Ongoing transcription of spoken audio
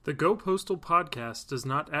The Go Postal podcast does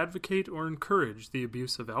not advocate or encourage the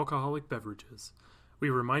abuse of alcoholic beverages. We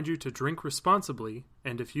remind you to drink responsibly,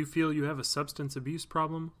 and if you feel you have a substance abuse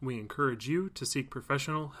problem, we encourage you to seek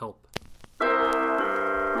professional help.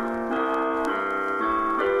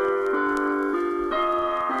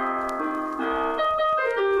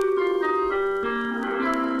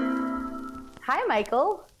 Hi,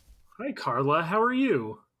 Michael. Hi, Carla. How are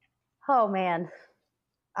you? Oh, man.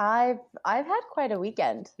 I've had quite a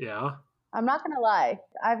weekend. Yeah? I'm not going to lie.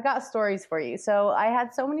 I've got stories for you. So I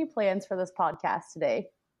had so many plans for this podcast today.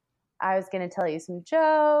 I was going to tell you some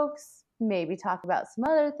jokes, maybe talk about some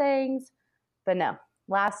other things, but no.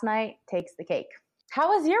 Last night takes the cake.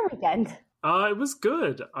 How was your weekend? It was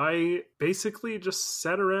good. I basically just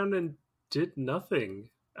sat around and did nothing.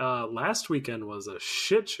 Last weekend was a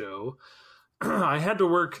shit show. I had to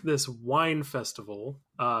work this wine festival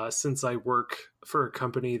since I work for a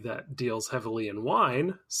company that deals heavily in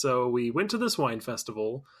wine. So we went to this wine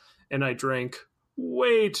festival and I drank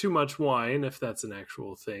way too much wine, if that's an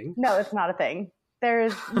actual thing. No, it's not a thing. There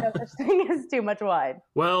is no such thing as too much wine.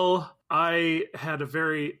 Well, I had a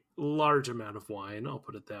very large amount of wine, I'll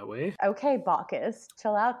put it that way. Okay, Bacchus,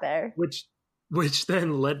 chill out there. Which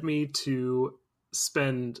then led me to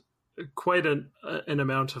spend quite an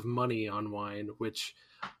amount of money on wine, which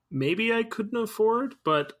maybe I couldn't afford,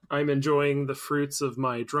 but I'm enjoying the fruits of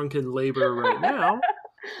my drunken labor right now,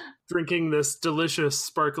 drinking this delicious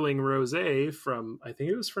sparkling rosé from, I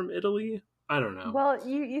think it was from Italy. I don't know. Well,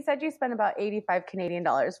 you said you spent about 85 Canadian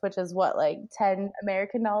dollars, which is what, like 10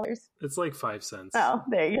 American dollars? It's like 5 cents. Oh,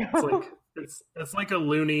 there you go. It's like a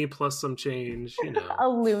loonie plus some change, you know. A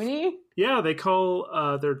loonie? Yeah, they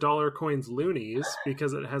call their dollar coins loonies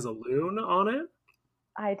because it has a loon on it.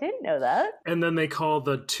 I didn't know that. And then they call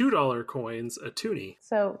the $2 coins a toonie.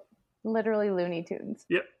 So literally Looney Tunes.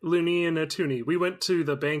 Yep, loony and a toonie. We went to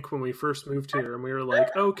the bank when we first moved here and we were like,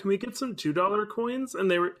 "Oh, can we get some $2 coins?" And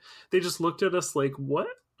they just looked at us like, "What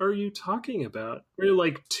are you talking about?" We were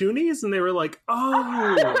like, "Toonies?" And they were like,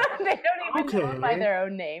 "Oh." They don't even know by their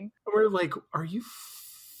own name. We're like, "Are you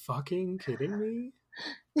fucking kidding me?"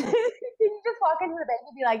 Can you just walk into the bank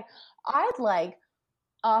and be like, "I'd like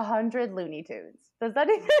 100 Looney Tunes." Does that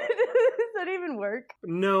even work?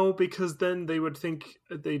 No, because then they would think,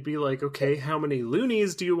 they'd be like, "Okay, how many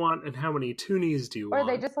loonies do you want and how many toonies do you want?"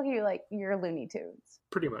 Or they just look at you like, "You're Looney Tunes."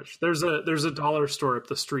 Pretty much. There's a dollar store up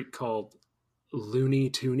the street called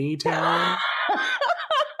Looney Toonie Town.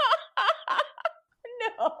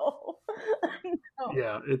 No.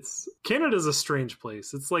 Yeah, Canada's a strange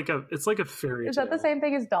place. It's like a fairy tale. Is that the same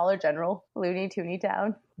thing as Dollar General, Looney Tooney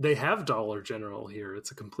Town? They have Dollar General here.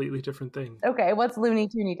 It's a completely different thing. Okay, what's Looney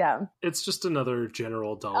Tooney Town? It's just another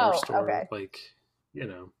general dollar store, okay. like, you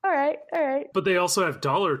know. All right. But they also have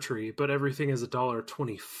Dollar Tree, but everything is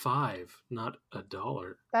 $1.25, not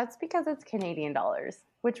 $1. That's because it's Canadian dollars,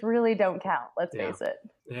 which really don't count, let's face it.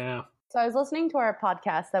 Yeah. So I was listening to our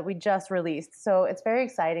podcast that we just released, so it's very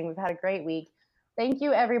exciting. We've had a great week. Thank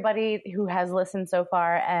you, everybody who has listened so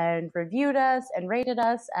far and reviewed us and rated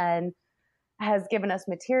us and has given us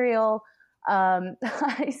material.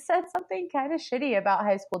 I said something kind of shitty about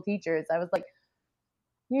high school teachers. I was like,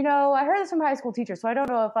 I heard this from high school teachers, so I don't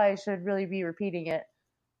know if I should really be repeating it.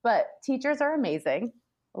 But teachers are amazing.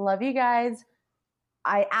 Love you guys.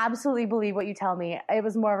 I absolutely believe what you tell me. It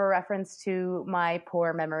was more of a reference to my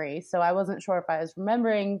poor memory. So I wasn't sure if I was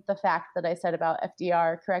remembering the fact that I said about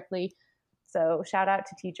FDR correctly. So shout out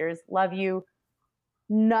to teachers. Love you.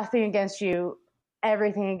 Nothing against you.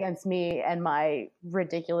 Everything against me and my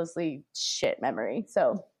ridiculously shit memory.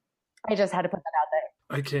 So I just had to put that out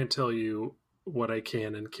there. I can't tell you what I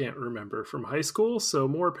can and can't remember from high school, so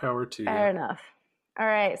more power to you. Fair enough. All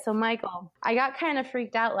right. So Michael, I got kind of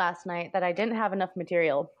freaked out last night that I didn't have enough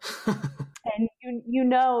material. And you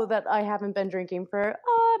know that I haven't been drinking for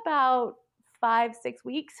about 5-6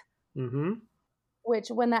 weeks. Mm-hmm. Which,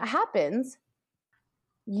 when that happens,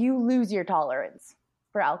 you lose your tolerance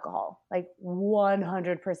for alcohol. Like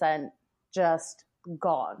 100% just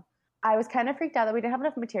gone. I was kind of freaked out that we didn't have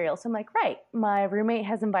enough material. So I'm like, right, my roommate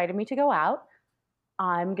has invited me to go out.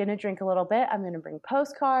 I'm going to drink a little bit. I'm going to bring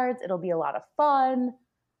postcards. It'll be a lot of fun.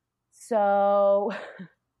 So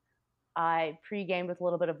I pre-gamed with a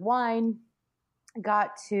little bit of wine,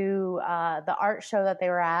 got to the art show that they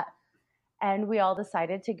were at, and we all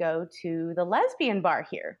decided to go to the lesbian bar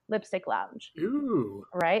here, Lipstick Lounge. Ooh.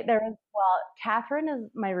 Right? Catherine is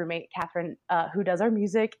my roommate, Catherine, who does our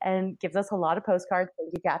music and gives us a lot of postcards.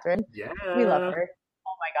 Thank you, Catherine. Yeah. We love her.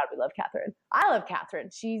 Oh my God, we love Catherine. I love Catherine.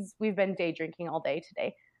 We've been day drinking all day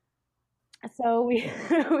today. So we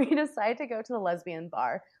decided to go to the lesbian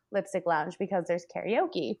bar. Lipstick Lounge because there's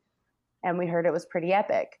karaoke. And we heard it was pretty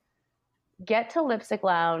epic. Get to Lipstick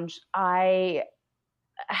Lounge. I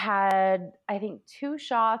had, I think, 2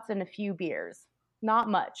 shots and a few beers. Not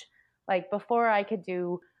much. Like, before I could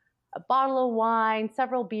do a bottle of wine,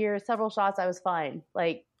 several beers, several shots, I was fine.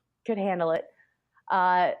 Like, could handle it.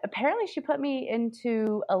 Apparently, she put me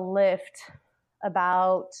into a lift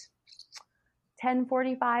about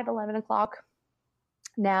 10:45, 11 o'clock.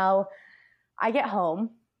 Now, I get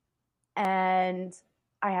home and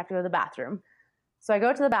I have to go to the bathroom. So I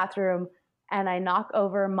go to the bathroom and I knock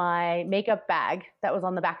over my makeup bag that was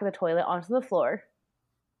on the back of the toilet onto the floor.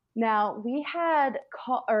 Now, we had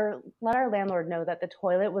let our landlord know that the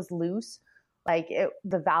toilet was loose. Like,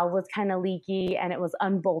 the valve was kind of leaky and it was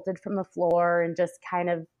unbolted from the floor and just kind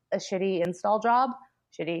of a shitty install job.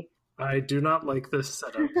 Shitty. I do not like this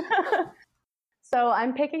setup. So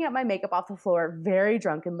I'm picking up my makeup off the floor very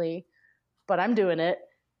drunkenly, but I'm doing it.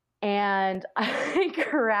 And I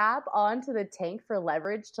grab onto the tank for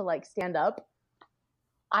leverage to like stand up.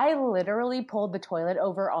 I literally pulled the toilet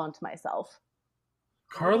over onto myself.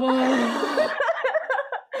 Carla!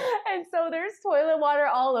 And so there's toilet water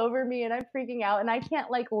all over me and I'm freaking out and I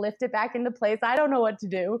can't like lift it back into place. I don't know what to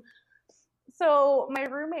do. So my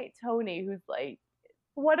roommate, Tony, who's like,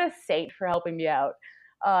 what a saint for helping me out.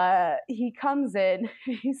 He comes in,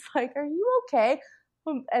 he's like, are you okay?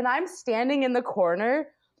 And I'm standing in the corner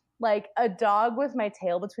like a dog with my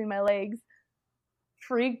tail between my legs,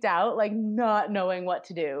 freaked out, like not knowing what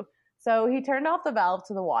to do. So he turned off the valve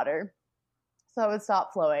to the water so it would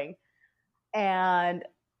stop flowing and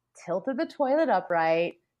tilted the toilet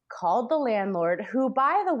upright, called the landlord, who,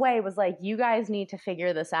 by the way, was like, you guys need to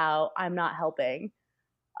figure this out. I'm not helping.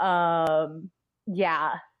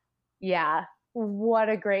 Yeah. What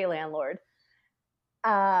a great landlord.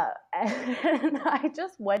 And I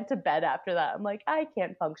just went to bed after that. I'm like, I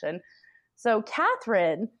can't function. So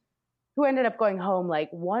Catherine, who ended up going home like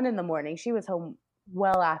 1 a.m, she was home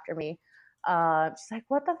well after me. She's like,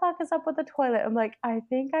 what the fuck is up with the toilet? I'm like, I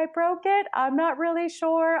think I broke it. I'm not really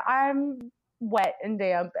sure. I'm wet and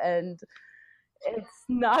damp and it's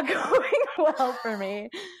not going well for me.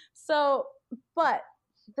 So, but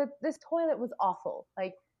this toilet was awful.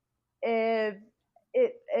 Like, it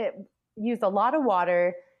used a lot of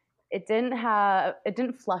water. It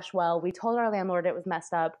didn't flush well. We told our landlord it was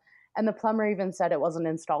messed up, and the plumber even said it wasn't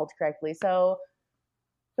installed correctly. So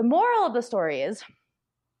the moral of the story is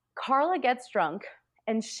Carla gets drunk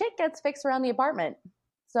and shit gets fixed around the apartment.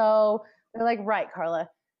 So they're like, right, Carla,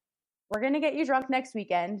 we're going to get you drunk next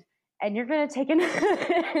weekend and you're going to take an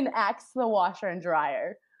axe to the washer and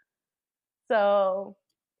dryer. So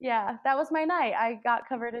yeah, that was my night. I got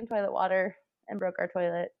covered in toilet water and broke our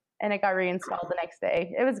toilet, and it got reinstalled the next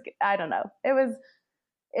day. It was, I don't know.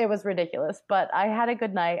 It was ridiculous, but I had a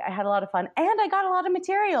good night. I had a lot of fun, and I got a lot of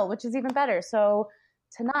material, which is even better. So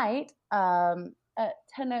tonight, at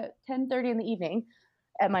 10:30 in the evening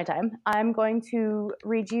at my time, I'm going to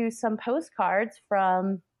read you some postcards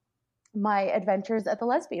from my adventures at the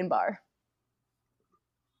lesbian bar.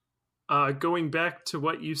 Going back to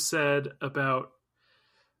what you said about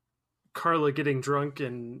Carla getting drunk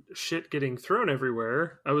and shit getting thrown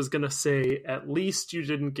everywhere, I was going to say, at least you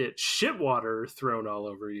didn't get shit water thrown all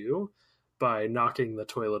over you by knocking the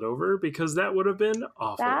toilet over, because that would have been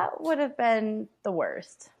awful. That would have been the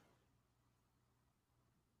worst.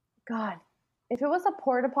 God, if it was a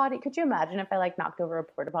porta potty, could you imagine if I like knocked over a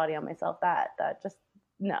porta potty on myself? That just,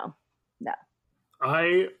 no.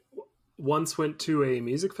 I once went to a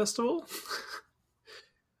music festival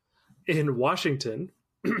in Washington.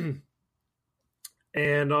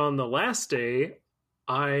 And on the last day,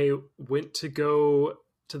 I went to go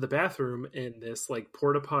to the bathroom in this like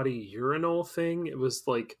porta potty urinal thing. It was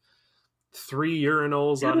like 3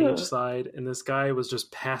 urinals on each side, and this guy was just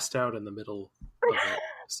passed out in the middle of it.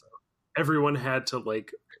 So everyone had to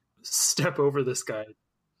like step over this guy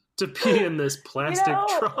to pee in this plastic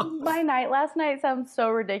trough. My night last night sounds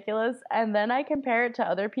so ridiculous, and then I compare it to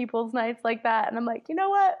other people's nights like that, and I'm like, you know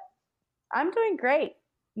what? I'm doing great.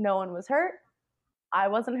 No one was hurt. I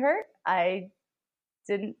wasn't hurt. I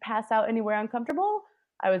didn't pass out anywhere uncomfortable.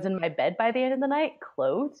 I was in my bed by the end of the night,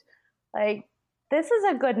 clothed. Like, this is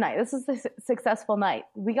a good night. This is a successful night.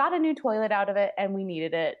 We got a new toilet out of it, and we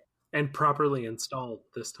needed it. And properly installed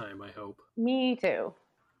this time, I hope. Me too.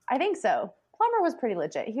 I think so. Plumber was pretty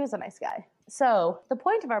legit. He was a nice guy. So the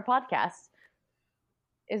point of our podcast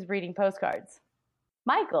is reading postcards.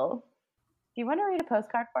 Michael, do you want to read a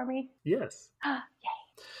postcard for me? Yes. Yay.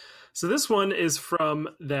 So this one is from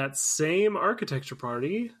that same architecture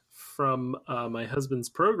party from my husband's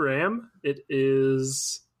program. It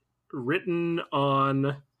is written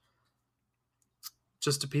on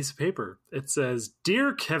Just a piece of paper. It says,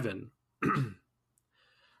 "Dear Kevin,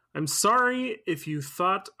 I'm sorry if you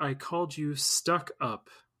thought I called you stuck up.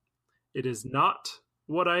 It is not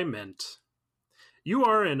what I meant. You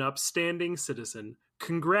are an upstanding citizen.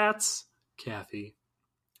 Congrats, Kathy."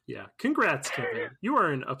 Yeah, congrats, Kevin. You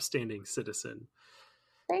are an upstanding citizen.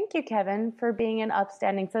 Thank you, Kevin, for being an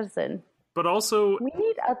upstanding citizen. But also, we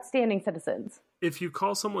need upstanding citizens. If you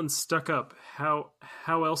call someone stuck up, how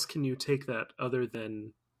else can you take that other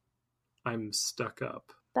than I'm stuck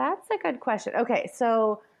up? That's a good question. Okay,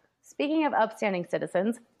 so speaking of upstanding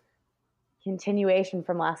citizens, continuation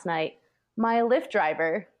from last night, my Lyft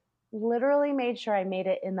driver literally made sure I made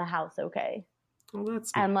it in the house okay. Well,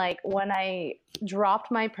 that's and like when I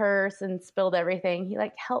dropped my purse and spilled everything, he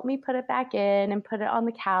like helped me put it back in and put it on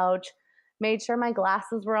the couch, made sure my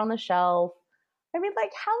glasses were on the shelf. I mean,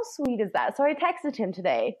 like, how sweet is that? So I texted him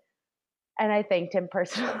today and I thanked him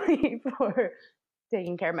personally for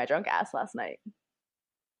taking care of my drunk ass last night.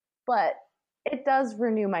 But it does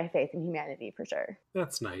renew my faith in humanity for sure.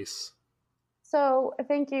 That's nice. So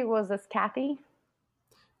thank you. Was this Kathy?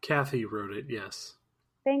 Kathy wrote it, yes.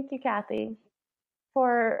 Thank you, Kathy,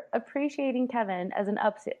 for appreciating Kevin as an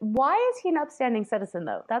Why is he an upstanding citizen,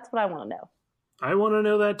 though? That's what I want to know. I want to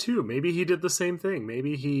know that, too. Maybe he did the same thing.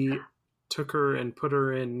 Maybe he took her and put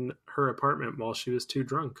her in her apartment while she was too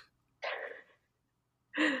drunk.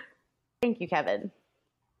 Thank you, Kevin.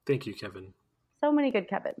 Thank you, Kevin. So many good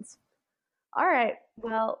Kevins. All right.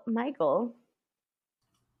 Well, Michael,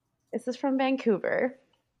 this is from Vancouver,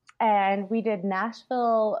 and we did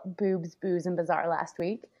Nashville Boobs, Booze, and Bazaar last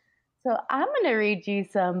week. So I'm going to read you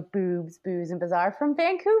some Boobs, Booze, and Bazaar from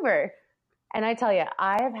Vancouver. And I tell you,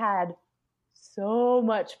 I have had so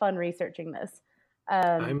much fun researching this.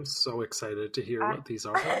 I'm so excited to hear what these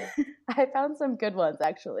are. I found some good ones,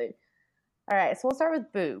 actually. All right, so we'll start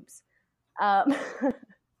with boobs.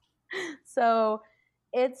 So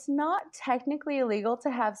it's not technically illegal to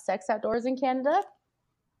have sex outdoors in Canada,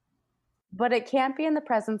 but it can't be in the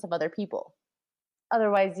presence of other people.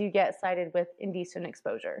 Otherwise, you get cited with indecent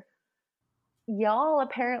exposure. Y'all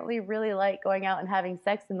apparently really like going out and having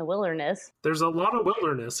sex in the wilderness. There's a lot of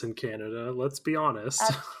wilderness in Canada, let's be honest.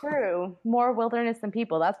 That's true. More wilderness than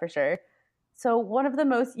people, that's for sure. So one of the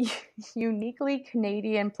most uniquely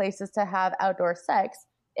Canadian places to have outdoor sex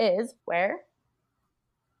is where?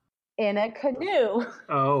 In a canoe.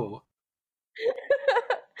 Oh.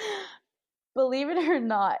 Believe it or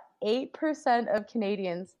not, 8% of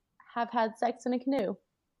Canadians have had sex in a canoe,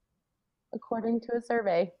 according to a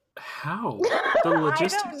survey. How? The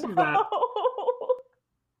logistics of that.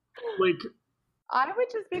 Like, I would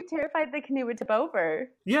just be terrified the canoe would tip over.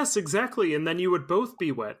 Yes, exactly. And then you would both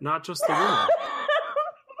be wet, not just the woman.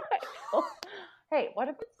 Hey, what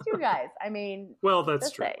if it's two guys? I mean, well,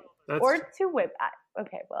 that's true. Or two women.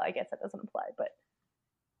 Okay, well, I guess that doesn't apply. But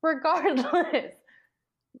regardless,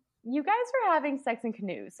 you guys are having sex in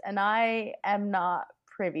canoes, and I am not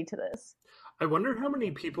privy to this. I wonder how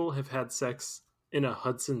many people have had sex in a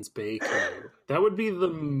Hudson's Bay canoe. That would be the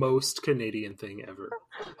most Canadian thing ever.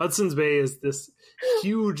 Hudson's Bay is this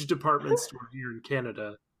huge department store here in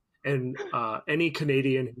Canada, and any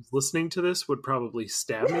Canadian who's listening to this would probably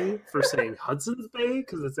stab me for saying Hudson's Bay,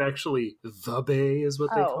 because it's actually the Bay is what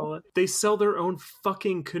they call it. They sell their own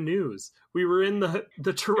fucking canoes. We were in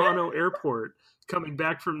the Toronto airport coming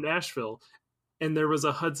back from Nashville, and there was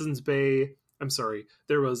a Hudson's Bay,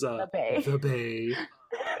 there was a the Bay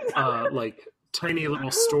like tiny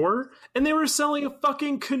little store, and they were selling a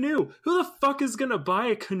fucking canoe. Who the fuck is gonna buy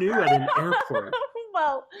a canoe at an airport?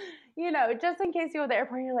 Well, just in case you go to the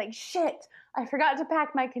airport, you're like, shit, I forgot to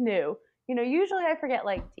pack my canoe. Usually I forget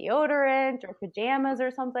like deodorant or pajamas or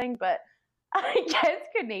something, but I guess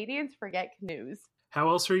Canadians forget canoes. How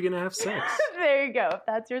else are you gonna have sex? There you go. If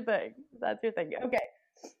that's your thing. Okay.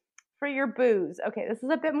 For your booze. Okay, this is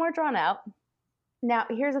a bit more drawn out. Now,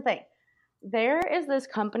 here's the thing. There is this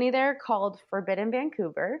company there called Forbidden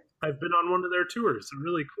Vancouver. I've been on one of their tours. They're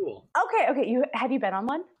really cool. Okay. Have you been on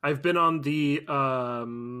one? I've been on the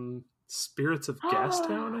Spirits of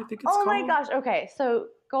Gastown, I think it's called. Oh my gosh. Okay, so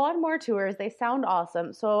go on more tours. They sound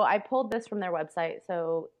awesome. So I pulled this from their website.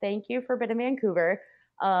 So thank you, Forbidden Vancouver.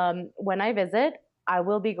 When I visit, I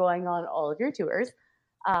will be going on all of your tours.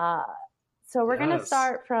 So we're going to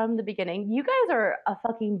start from the beginning. You guys are a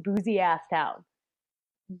fucking boozy ass town.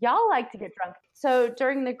 Y'all like to get drunk. So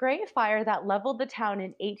during the Great Fire that leveled the town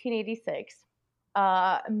in 1886,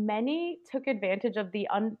 many took advantage of the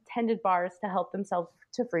untended bars to help themselves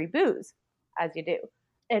to free booze, as you do.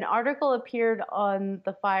 An article appeared on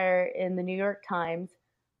the fire in the New York Times,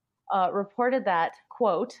 reported that,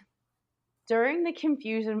 quote, During the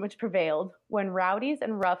confusion which prevailed, when rowdies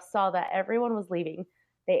and roughs saw that everyone was leaving,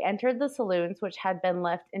 they entered the saloons, which had been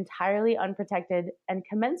left entirely unprotected, and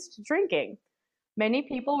commenced drinking. Many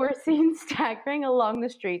people were seen staggering along the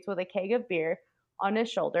streets with a keg of beer on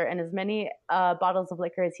his shoulder and as many bottles of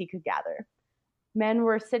liquor as he could gather. Men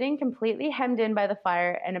were sitting completely hemmed in by the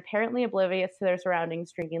fire and apparently oblivious to their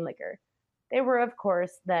surroundings, drinking liquor. They were, of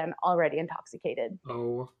course, then already intoxicated.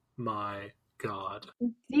 Oh my God.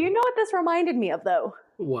 Do you know what this reminded me of, though?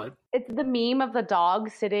 What? It's the meme of the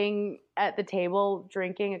dog sitting at the table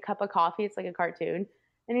drinking a cup of coffee. It's like a cartoon.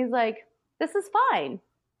 And he's like, this is fine.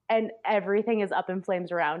 And everything is up in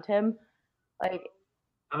flames around him. Like,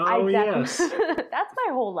 oh, yes. That's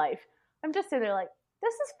my whole life. I'm just sitting there like,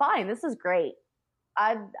 this is fine. This is great.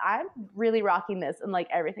 I'm really rocking this, and like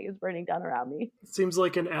everything is burning down around me. It seems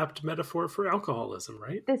like an apt metaphor for alcoholism,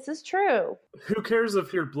 right? This is true. Who cares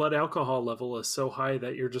if your blood alcohol level is so high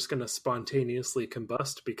that you're just going to spontaneously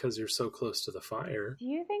combust because you're so close to the fire? Do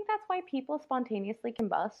you think that's why people spontaneously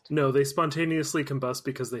combust? No, they spontaneously combust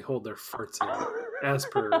because they hold their farts in, as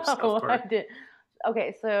per South Park.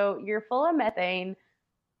 Okay, so you're full of methane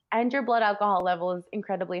and your blood alcohol level is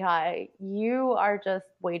incredibly high. You are just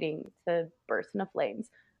waiting to burst into flames.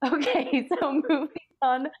 Okay, so moving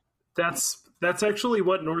on. That's actually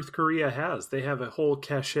what North Korea has. They have a whole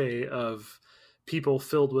cache of people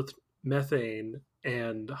filled with methane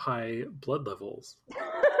and high blood levels.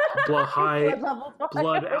 High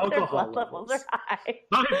blood alcohol levels. Are high.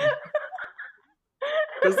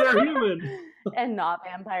 Because they're human. And not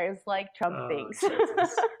vampires like Trump thinks.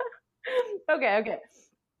 Okay.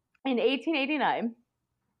 In 1889,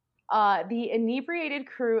 the inebriated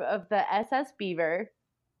crew of the SS Beaver,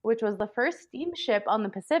 which was the first steamship on the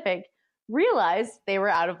Pacific, realized they were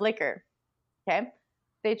out of liquor. Okay?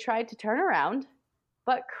 They tried to turn around,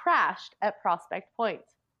 but crashed at Prospect Point.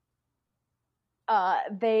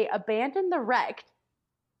 They abandoned the wreck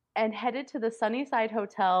and headed to the Sunnyside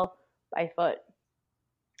Hotel by foot.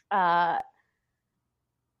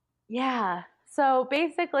 Yeah. So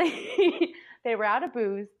basically, they were out of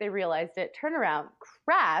booze. They realized it, turned around,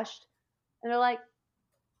 crashed, and they're like,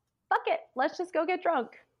 fuck it. Let's just go get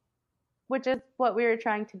drunk, which is what we were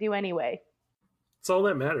trying to do anyway. That's all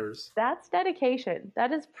that matters. That's dedication.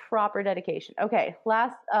 That is proper dedication. Okay,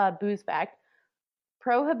 last booze fact.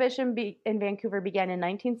 Prohibition in Vancouver began in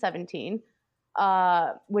 1917,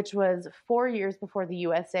 which was 4 years before the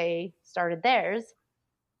USA started theirs.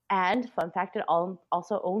 And fun fact, it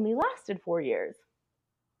also only lasted 4 years.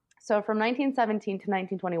 So from 1917 to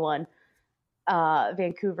 1921,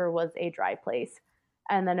 Vancouver was a dry place.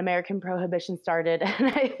 And then American Prohibition started, and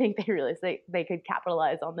I think they realized they could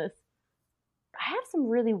capitalize on this. I have some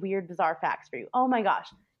really weird, bizarre facts for you. Oh my gosh.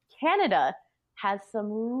 Canada has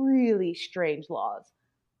some really strange laws.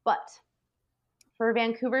 But for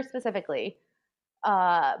Vancouver specifically,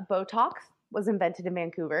 Botox was invented in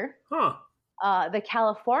Vancouver. Huh. The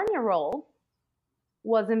California roll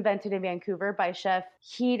was invented in Vancouver by chef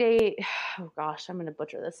I'm going to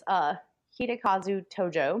butcher this. Hidekazu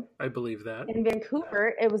Tojo. I believe that. In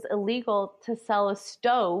Vancouver, it was illegal to sell a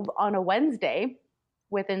stove on a Wednesday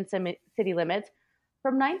within city limits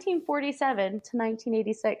from 1947 to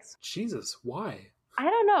 1986. Jesus, why? I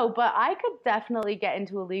don't know, but I could definitely get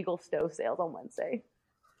into illegal stove sales on Wednesday.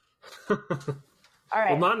 All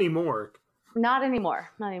right. Well, not anymore. Not anymore.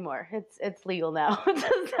 It's legal now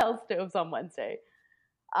to sell stoves on Wednesday.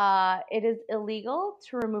 It is illegal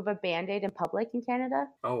to remove a Band-Aid in public in Canada.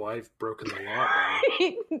 Oh, I've broken the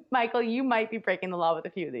law. Michael, you might be breaking the law with a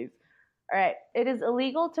few of these. All right. It is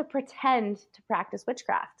illegal to pretend to practice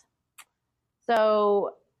witchcraft.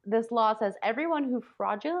 So this law says everyone who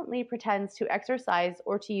fraudulently pretends to exercise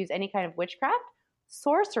or to use any kind of witchcraft,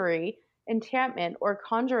 sorcery, enchantment, or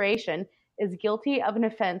conjuration is guilty of an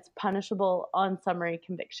offense punishable on summary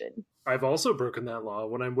conviction. I've also broken that law.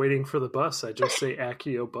 When I'm waiting for the bus, I just say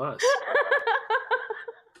Accio bus.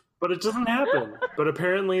 But it doesn't happen. But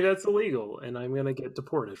apparently that's illegal, and I'm going to get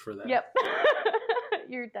deported for that. Yep.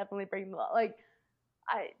 You're definitely breaking the law. Like,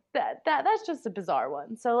 that's just a bizarre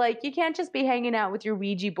one. So, like, you can't just be hanging out with your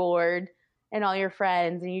Ouija board and all your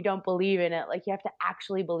friends and you don't believe in it. Like, you have to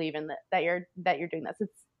actually believe in that you're doing this.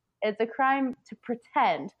 It's a crime to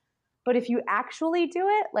pretend. But if you actually do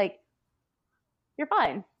it, like, you're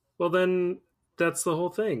fine. Well, then that's the whole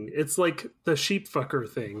thing. It's like the sheep fucker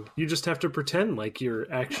thing. You just have to pretend like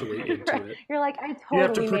you're actually into right. it. You're like, I totally You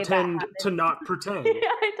have to made pretend that happen. to not pretend. Yeah,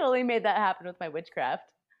 I totally made that happen with my witchcraft.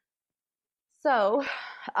 So,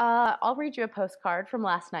 I'll read you a postcard from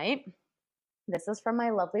last night. This is from my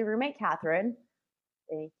lovely roommate, Catherine.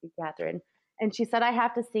 Thank you, Catherine. And she said I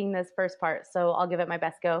have to sing this first part, so I'll give it my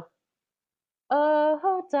best go.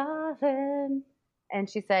 Oh, darling. And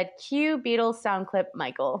she said, cue Beatles sound clip,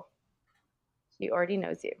 Michael. She already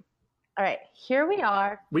knows you. All right, here we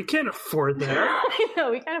are. We can't afford that. I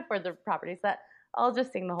know, we can't afford the property set. I'll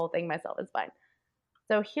just sing the whole thing myself. It's fine.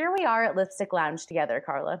 So here we are at Lipstick Lounge together,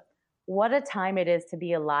 Carla. What a time it is to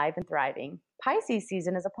be alive and thriving. Pisces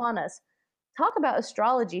season is upon us. Talk about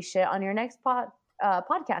astrology shit on your next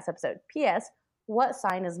podcast episode. P.S. What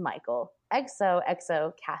sign is Michael?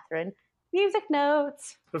 XOXO, Catherine. Music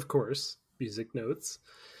notes. Of course, music notes.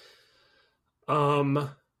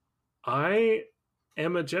 I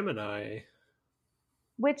am a Gemini.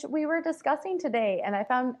 Which we were discussing today, and I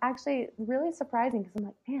found actually really surprising because I'm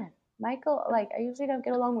like, man, Michael, like, I usually don't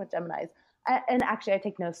get along with Geminis. And actually, I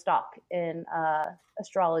take no stock in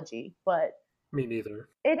astrology, but Me neither.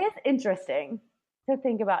 it is interesting to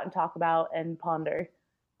think about and talk about and ponder.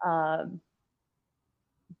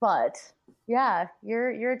 But yeah,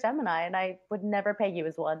 you're a Gemini, and I would never peg you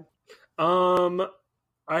as one. I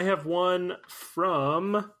have one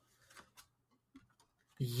from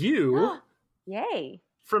you. Yay.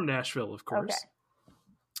 From Nashville, of course.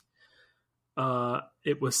 Okay.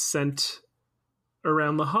 It was sent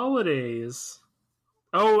around the holidays.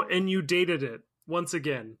 Oh, and you dated it once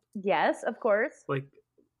again. Yes, of course. Like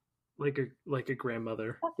a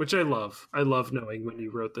grandmother, which I love. I love knowing when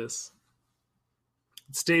you wrote this.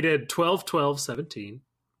 It's dated 12/12/17.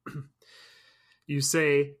 You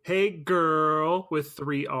say, "Hey girl," with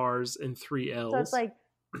 3 R's and 3 L's. So it's like,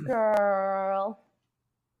 girl.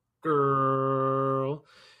 Girl.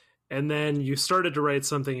 And then you started to write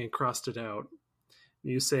something and crossed it out.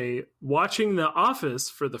 You say, watching The Office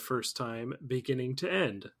for the first time, beginning to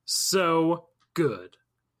end. So good.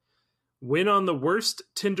 Went on the worst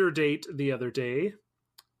Tinder date the other day.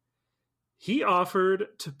 He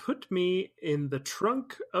offered to put me in the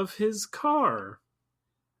trunk of his car.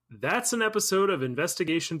 That's an episode of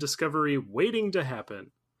Investigation Discovery waiting to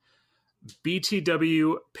happen.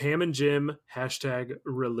 BTW Pam and Jim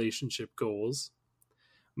 #relationship goals.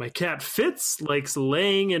 My cat Fitz likes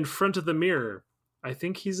laying in front of the mirror. I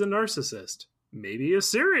think he's a narcissist. Maybe a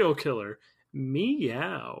serial killer.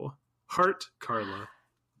 Meow. Heart, Carla.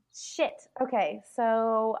 Shit. Okay,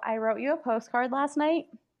 so I wrote you a postcard last night,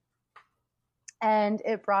 and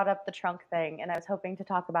it brought up the trunk thing, and I was hoping to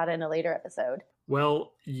talk about it in a later episode.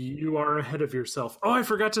 Well, you are ahead of yourself. Oh, I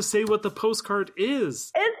forgot to say what the postcard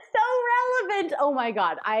is. It's so relevant. Oh my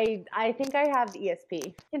god. I think I have the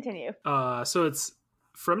ESP. Continue. So it's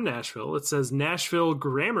from Nashville. It says Nashville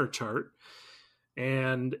Grammar Chart.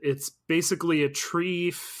 And it's basically a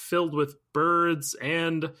tree filled with birds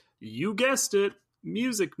and, you guessed it,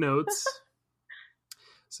 music notes.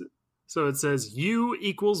 So it says you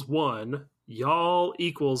equals 1, y'all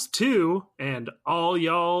equals 2, and all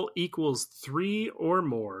y'all equals 3 or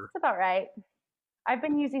more. That's about right. I've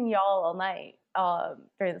been using y'all all night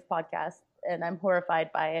during this podcast, and I'm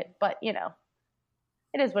horrified by it. But, you know,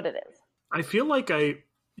 it is what it is. I feel like I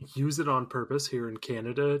use it on purpose here in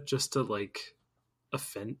Canada just to, like,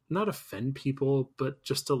 not offend people, but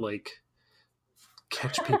just to, like,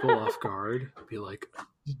 catch people off guard. Be like,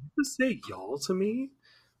 did you just say y'all to me?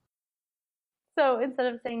 So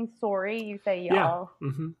instead of saying sorry, you say y'all. Yeah.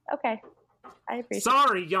 Mm-hmm. Okay. I appreciate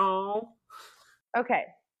Sorry, y'all. Okay.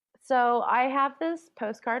 So I have this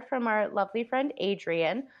postcard from our lovely friend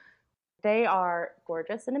Adrian. They are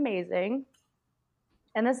gorgeous and amazing.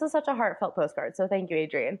 And this is such a heartfelt postcard. So thank you,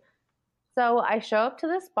 Adrian. So I show up to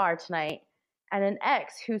this bar tonight, and an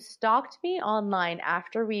ex who stalked me online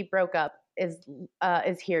after we broke up is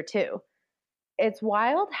here too. It's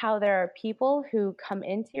wild how there are people who come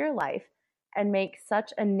into your life and make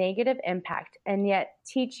such a negative impact and yet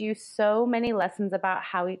teach you so many lessons about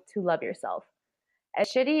how to love yourself. As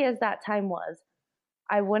shitty as that time was,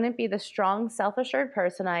 I wouldn't be the strong, self-assured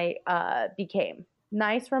person I became.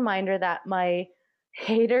 Nice reminder that my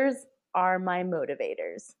haters are my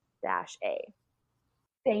motivators. -A.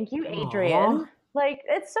 Thank you, Adrian. Aww. Like,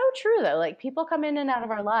 it's so true, though. Like, people come in and out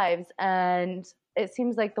of our lives, and it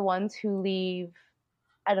seems like the ones who leave,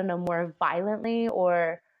 I don't know, more violently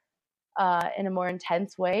or in a more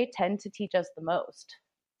intense way tend to teach us the most.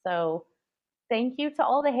 So thank you to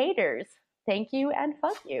all the haters. Thank you and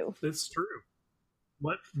fuck you. It's true.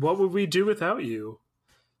 What would we do without you?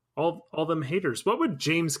 All them haters. What would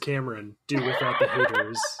James Cameron do without the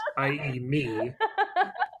haters, i.e. me,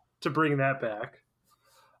 to bring that back?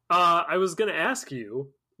 I was going to ask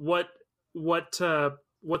you what's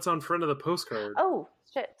on front of the postcard. Oh,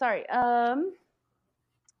 shit. Sorry.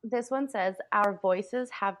 This one says, our voices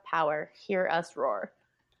have power. Hear us roar.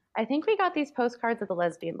 I think we got these postcards at the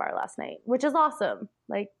lesbian bar last night, which is awesome.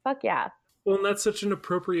 Like, fuck yeah. Well, and that's such an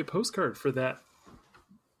appropriate postcard for that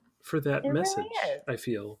It message, really is. I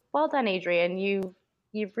feel. Well done, Adrian.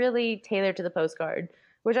 You've really tailored to the postcard,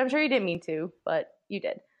 which I'm sure you didn't mean to, but you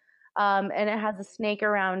did. And it has a snake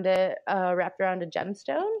around it, wrapped around a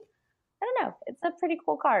gemstone. I don't know. It's a pretty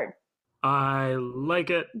cool card. I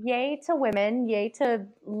like it. Yay to women. Yay to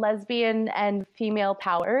lesbian and female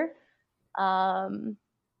power.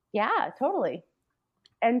 Yeah, totally.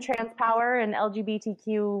 And trans power and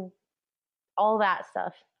LGBTQ, all that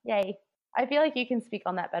stuff. Yay. I feel like you can speak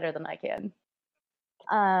on that better than I can.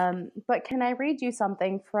 But can I read you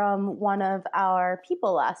something from one of our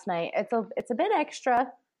people last night? It's a bit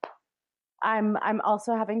extra. I'm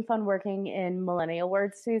also having fun working in millennial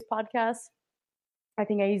words to use podcasts. I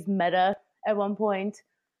think I used meta at one point.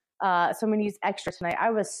 So I'm going to use extra tonight.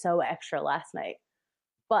 I was so extra last night.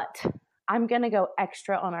 But I'm going to go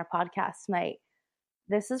extra on our podcast tonight.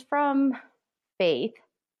 This is from Faith,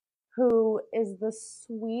 who is the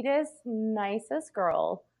sweetest, nicest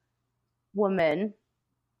woman.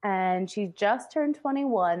 And she just turned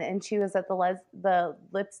 21, and she was at the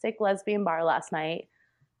Lipstick Lesbian Bar last night.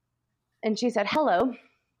 And she said, "Hello,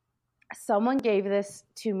 someone gave this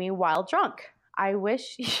to me while drunk. I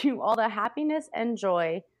wish you all the happiness and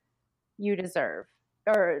joy you deserve.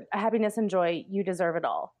 Or happiness and joy, you deserve it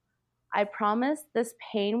all. I promise this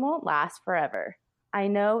pain won't last forever. I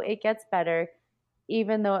know it gets better,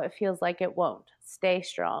 even though it feels like it won't. Stay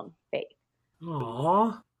strong, Faith."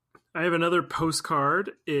 Aww. I have another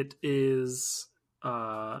postcard. It is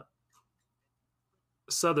Southern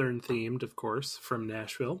themed, of course, from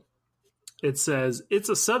Nashville. It says, "It's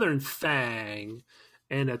a Southern thang,"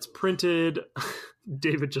 and it's printed.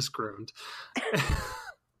 David just groaned.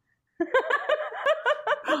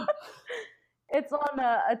 It's on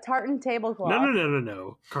a tartan tablecloth.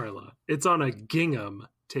 No, Carla. It's on a gingham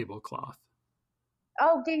tablecloth.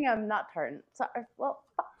 Oh, gingham, not tartan. Sorry. Well,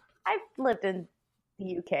 I've lived in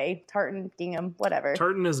the UK. Tartan, gingham, whatever.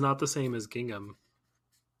 Tartan is not the same as gingham,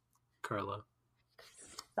 Carla.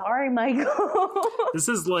 Sorry, Michael. This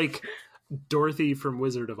is like Dorothy from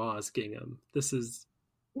Wizard of Oz gingham. This is...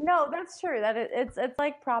 No, that's true. It's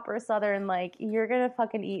like proper Southern, like, you're gonna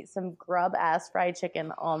fucking eat some grub-ass fried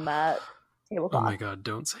chicken on that tablecloth. Oh my god,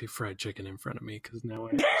 don't say fried chicken in front of me, because now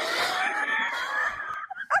I...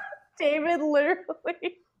 David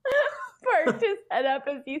literally perked his head up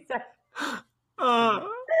as you said.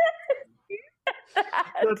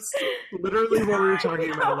 That's literally what we were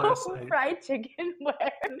talking about last night. Fried chicken,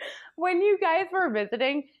 when you guys were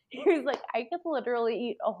visiting, he was like, "I could literally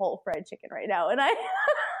eat a whole fried chicken right now," and I,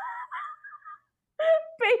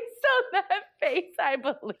 based on that face, I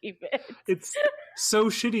believe it. It's so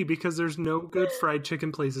shitty because there's no good fried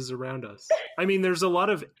chicken places around us. I mean, there's a lot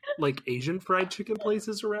of like Asian fried chicken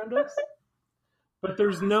places around us, but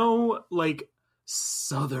there's no like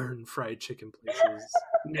Southern fried chicken places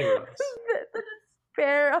near us. The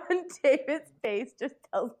despair on David's face just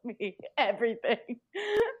tells me everything.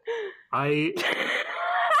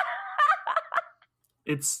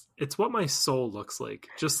 It's what my soul looks like,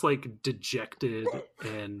 just like dejected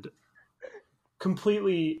and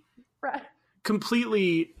completely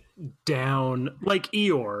down, like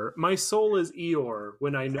Eeyore. My soul is Eeyore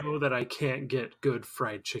when I know that I can't get good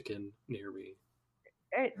fried chicken near me.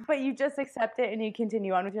 But you just accept it and you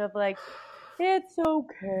continue on with your life, like, it's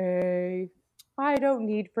okay. I don't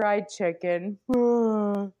need fried chicken.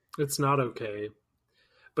 It's not okay.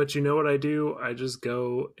 But you know what I do? I just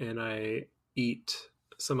go and I eat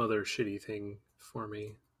some other shitty thing for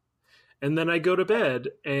me. And then I go to bed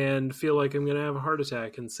and feel like I'm going to have a heart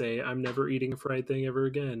attack and say, I'm never eating a fried thing ever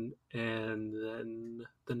again. And then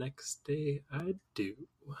the next day I do.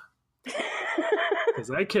 Because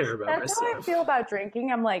I care about That's myself. how I feel about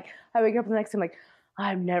drinking. I'm like, I wake up the next day, I'm like,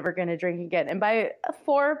 I'm never going to drink again. And by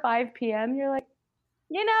 4 or 5 p.m., you're like,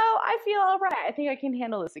 you know, I feel all right. I think I can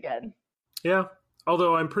handle this again. Yeah.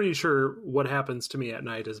 Although I'm pretty sure what happens to me at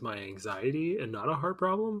night is my anxiety and not a heart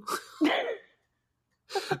problem.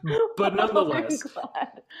 But nonetheless,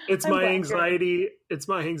 it's my anxiety. It's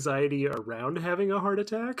my anxiety around having a heart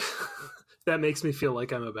attack that makes me feel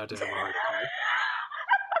like I'm about to have a heart attack.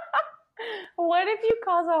 What if you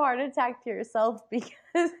cause a heart attack to yourself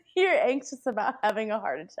because you're anxious about having a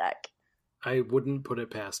heart attack? I wouldn't put it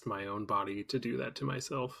past my own body to do that to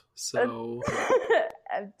myself. So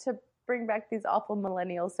to bring back these awful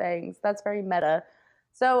millennial sayings, that's very meta.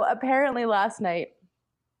 So apparently last night,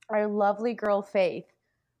 our lovely girl Faith,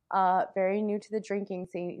 very new to the drinking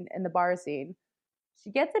scene and the bar scene, she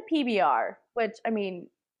gets a PBR, which, I mean,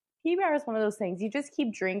 PBR is one of those things. You just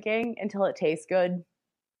keep drinking until it tastes good.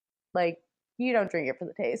 Like, you don't drink it for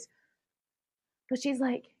the taste. But she's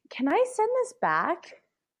like, can I send this back?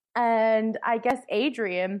 And I guess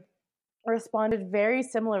Adrian responded very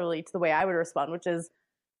similarly to the way I would respond, which is,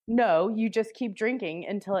 no, you just keep drinking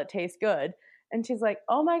until it tastes good. And she's like,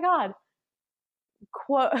 oh my God.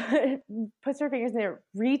 Quote, puts her fingers in there,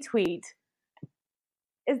 retweet.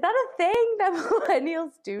 Is that a thing that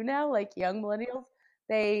millennials do now? Like young millennials?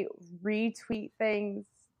 They retweet things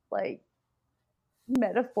like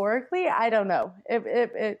metaphorically? I don't know.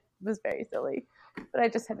 It was very silly. But I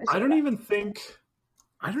just had to share I don't that. even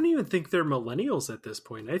think they're millennials at this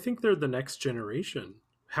point. I think they're the next generation.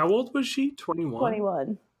 How old was she? 21?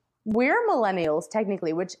 21. We're millennials,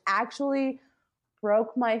 technically, which actually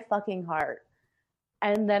broke my fucking heart.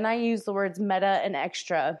 And then I used the words meta and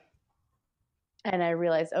extra. And I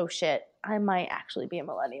realized, oh shit, I might actually be a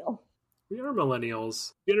millennial. We are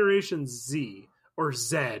millennials. Generation Z, or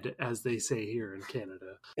Z, as they say here in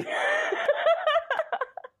Canada.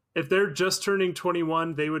 If they're just turning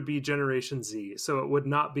 21, they would be Generation Z. So it would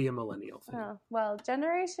not be a millennial thing. Oh, well,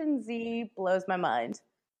 Generation Z blows my mind.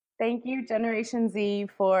 Thank you, Generation Z,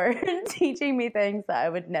 for teaching me things that I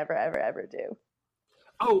would never, ever, ever do.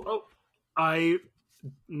 Oh, I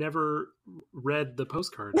never read the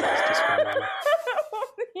postcard I was describing.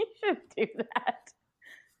 You should do that.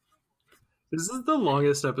 This is the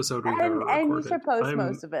longest episode we've ever recorded. And you should post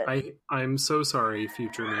most of it. I'm so sorry,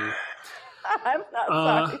 future me. I'm not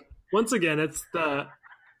sorry. Once again, it's the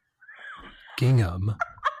Gingham.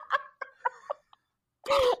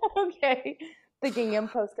 Okay. The Gingham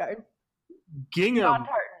postcard. Gingham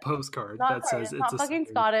postcard that says it's not fucking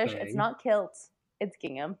Scottish. Thing. It's not kilt. It's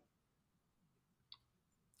gingham.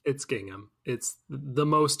 It's gingham. It's the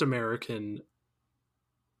most American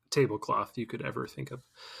tablecloth you could ever think of.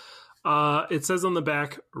 It says on the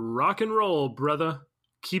back, rock and roll, brother.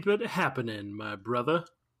 Keep it happening, my brother.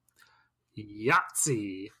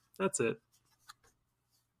 Yahtzee. That's it.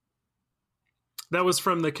 That was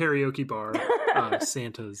from the karaoke bar,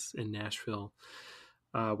 Santa's in Nashville,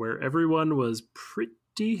 where everyone was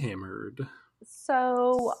pretty hammered.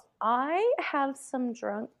 So I have some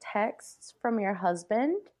drunk texts from your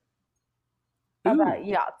husband about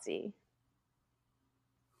Yahtzee.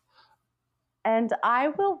 And I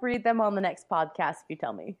will read them on the next podcast if you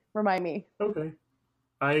tell me. Remind me. Okay.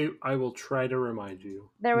 I will try to remind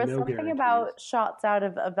you. There was something about shots out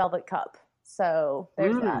of a velvet cup. So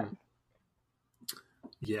there's that.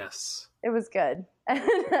 Yes. It was good.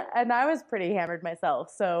 And I was pretty hammered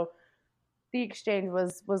myself. So the exchange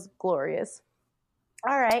was glorious.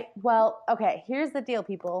 All right. Well, okay. Here's the deal,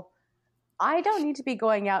 people. I don't need to be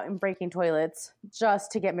going out and breaking toilets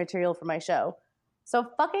just to get material for my show. So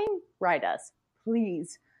fucking write us,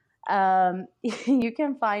 please. You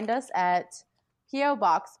can find us at P.O.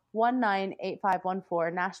 Box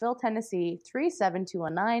 198514, Nashville, Tennessee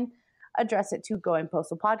 37219. Address it to Going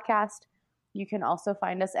Postal Podcast. You can also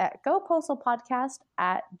find us at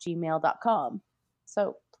gopostalpodcast@gmail.com.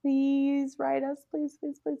 So please write us, please,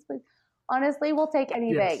 please, please, please. Honestly, we'll take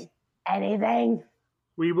anything. Yes. Anything.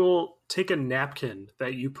 We will take a napkin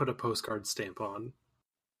that you put a postcard stamp on.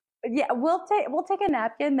 Yeah, we'll take a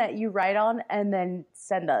napkin that you write on and then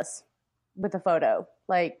send us with a photo.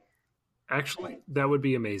 Like, actually, that would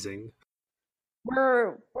be amazing.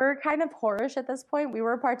 We're kind of whorish at this point. We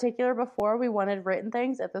were particular before. We wanted written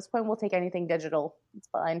things. At this point, we'll take anything digital. It's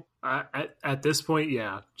fine. At this point,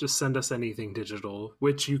 yeah, just send us anything digital,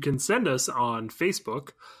 which you can send us on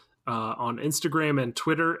Facebook, on Instagram and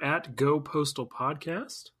Twitter at Go Postal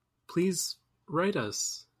Podcast. Please write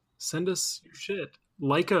us. Send us your shit.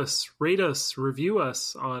 Like us, rate us, review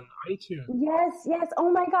us on iTunes. Yes.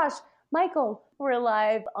 Oh my gosh. Michael, we're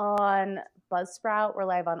live on Buzzsprout. We're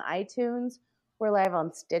live on iTunes. We're live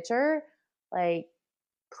on Stitcher. Like,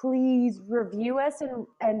 please review us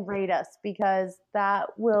and rate us, because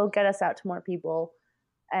that will get us out to more people.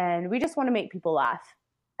 And we just want to make people laugh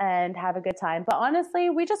and have a good time. But honestly,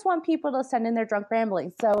 we just want people to send in their drunk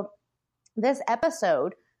ramblings. So this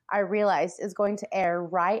episode, I realized, is going to air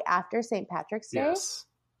right after St. Patrick's Day. Yes.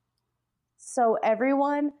 So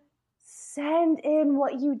everyone, send in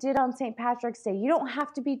what you did on St. Patrick's Day. You don't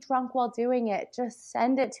have to be drunk while doing it. Just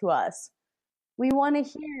send it to us. We want to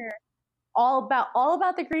hear all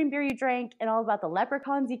about the green beer you drank and all about the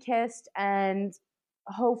leprechauns you kissed and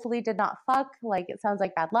hopefully did not fuck. Like, it sounds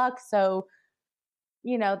like bad luck. So,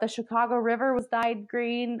 the Chicago River was dyed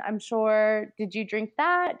green, I'm sure. Did you drink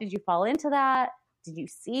that? Did you fall into that? Did you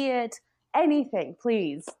see it? Anything,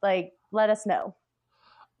 please. Like, let us know.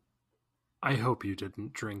 I hope you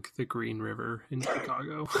didn't drink the Green River in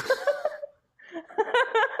Chicago. I'm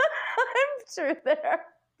sure there are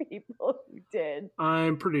people who did.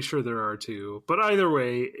 I'm pretty sure there are too. But either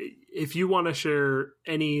way, if you want to share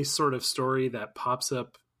any sort of story that pops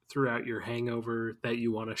up throughout your hangover that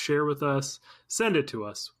you want to share with us, send it to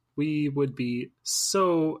us. We would be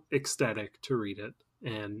so ecstatic to read it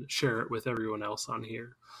and share it with everyone else on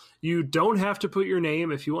here. You don't have to put your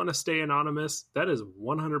name. If you want to stay anonymous, that is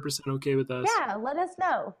 100% okay with us. Yeah, let us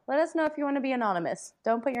know. Let us know if you want to be anonymous.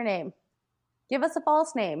 Don't put your name. Give us a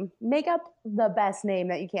false name. Make up the best name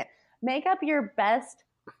that you can. Make up your best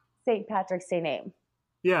St. Patrick's Day name.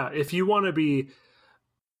 Yeah, if you want to be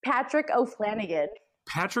Patrick O'Flanagan.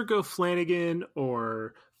 Patrick O'Flanagan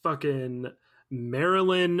or fucking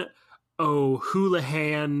Marilyn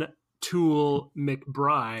O'Houlihan Toole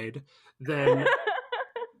McBride, then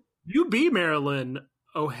you be Marilyn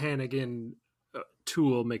O'Hannigan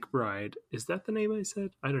Toole McBride. Is that the name I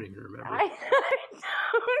said? I don't even remember. I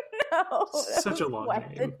don't know. Such a long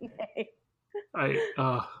name.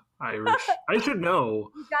 Irish. I should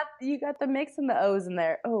know. You got the mix and the O's in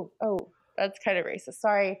there. Oh, that's kind of racist.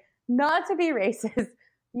 Sorry. Not to be racist.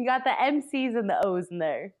 You got the MCs and the O's in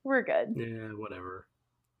there. We're good. Yeah, whatever.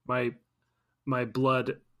 My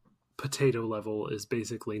blood potato level is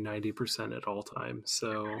basically 90% at all times,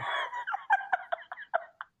 so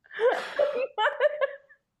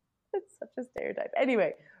It's such a stereotype.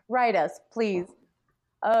 Anyway, write us, please.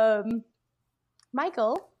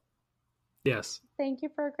 Michael. Yes. Thank you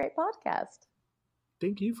for a great podcast.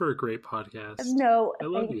 Thank you for a great podcast. No, I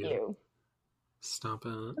love thank you. you. Stop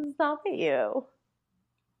it. Stop it, you.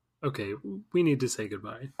 Okay, we need to say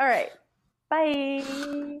goodbye. All right. Bye.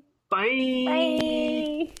 Bye.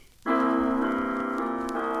 Bye.